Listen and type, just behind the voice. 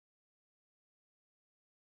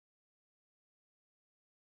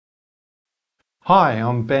Hi,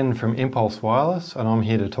 I'm Ben from Impulse Wireless and I'm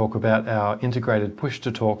here to talk about our integrated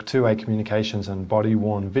push-to-talk two-way communications and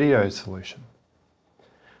body-worn video solution.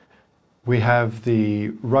 We have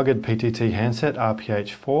the rugged PTT handset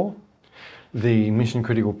RPH4, the mission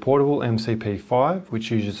critical portable MCP5, which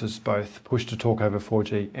uses both push-to-talk over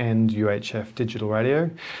 4G and UHF digital radio,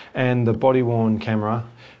 and the body-worn camera,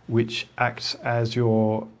 which acts as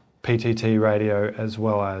your PTT radio as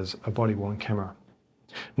well as a body-worn camera.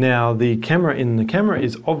 Now the camera in the camera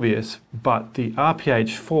is obvious, but the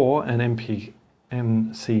RPH4 and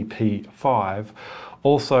MCP5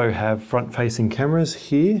 also have front-facing cameras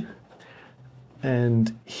here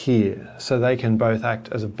and here, so they can both act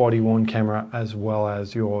as a body-worn camera as well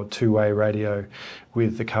as your two-way radio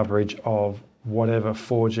with the coverage of whatever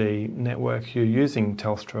 4G network you're using,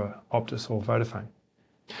 Telstra, Optus or Vodafone.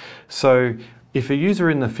 So if a user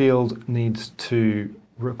in the field needs to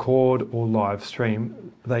record or live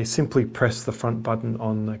stream, they simply press the front button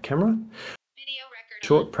on the camera.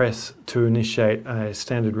 Short press to initiate a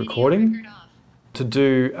standard recording. To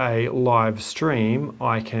do a live stream,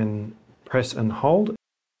 I can press and hold,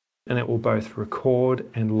 and it will both record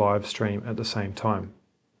and live stream at the same time.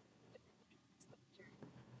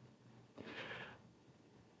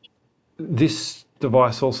 This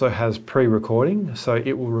device also has pre-recording, so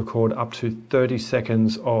it will record up to 30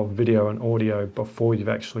 seconds of video and audio before you've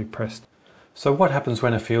actually pressed. So what happens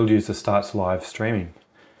when a field user starts live streaming?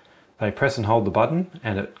 They press and hold the button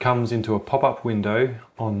and it comes into a pop-up window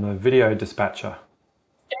on the video dispatcher.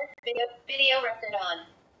 Start video record on.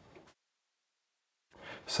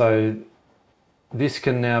 So this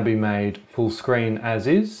can now be made full screen as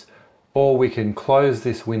is, or we can close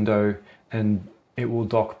this window and it will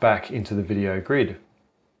dock back into the video grid.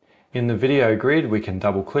 In the video grid, we can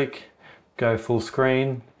double click, go full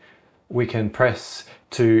screen. We can press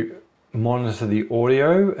to monitor the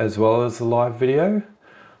audio as well as the live video.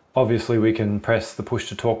 Obviously, we can press the push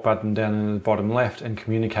to talk button down in the bottom left and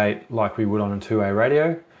communicate like we would on a two-way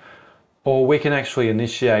radio. Or we can actually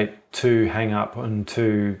initiate to hang up and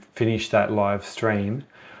to finish that live stream,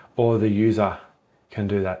 or the user can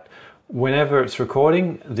do that. Whenever it's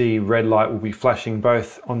recording, the red light will be flashing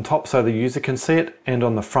both on top so the user can see it and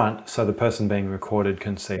on the front so the person being recorded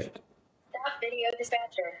can see it. Stop video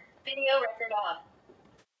dispatcher. Video record off.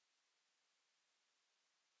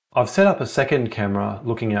 I've set up a second camera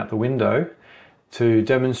looking out the window to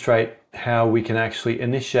demonstrate how we can actually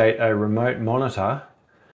initiate a remote monitor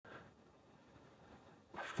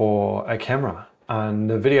for a camera. And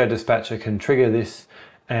the video dispatcher can trigger this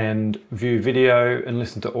and view video and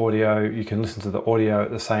listen to audio. You can listen to the audio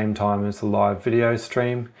at the same time as the live video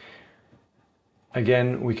stream.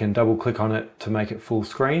 Again, we can double click on it to make it full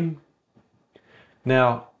screen.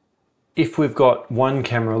 Now, if we've got one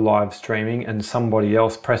camera live streaming and somebody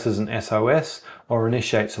else presses an SOS or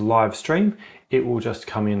initiates a live stream, it will just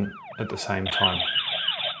come in at the same time.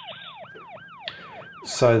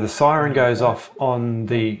 So the siren goes off on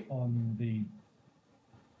the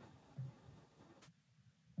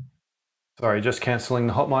Sorry, just cancelling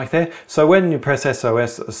the hot mic there. So when you press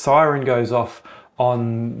SOS, a siren goes off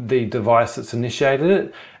on the device that's initiated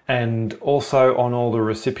it, and also on all the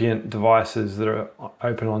recipient devices that are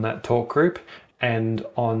open on that talk group and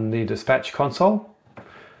on the dispatch console.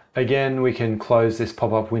 Again, we can close this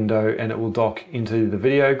pop-up window and it will dock into the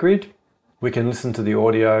video grid. We can listen to the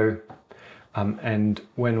audio, and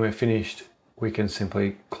when we're finished, we can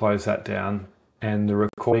simply close that down and the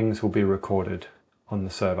recordings will be recorded on the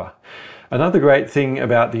server. Another great thing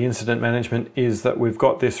about the incident management is that we've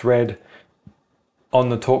got this red on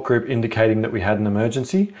the talk group indicating that we had an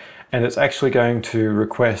emergency, and it's actually going to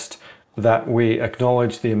request that we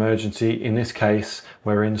acknowledge the emergency. In this case,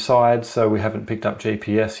 we're inside, so we haven't picked up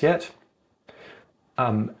GPS yet.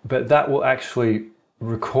 But that will actually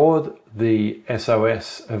record the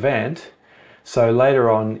SOS event. So later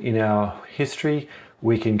on in our history,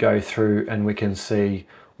 we can go through and we can see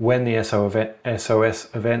when the SOS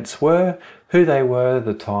events were, who they were,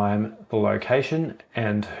 the time, the location,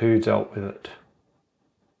 and who dealt with it.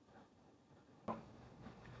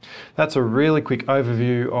 That's a really quick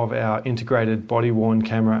overview of our integrated body-worn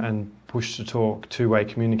camera and push-to-talk two-way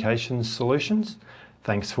communications solutions.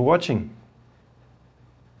 Thanks for watching.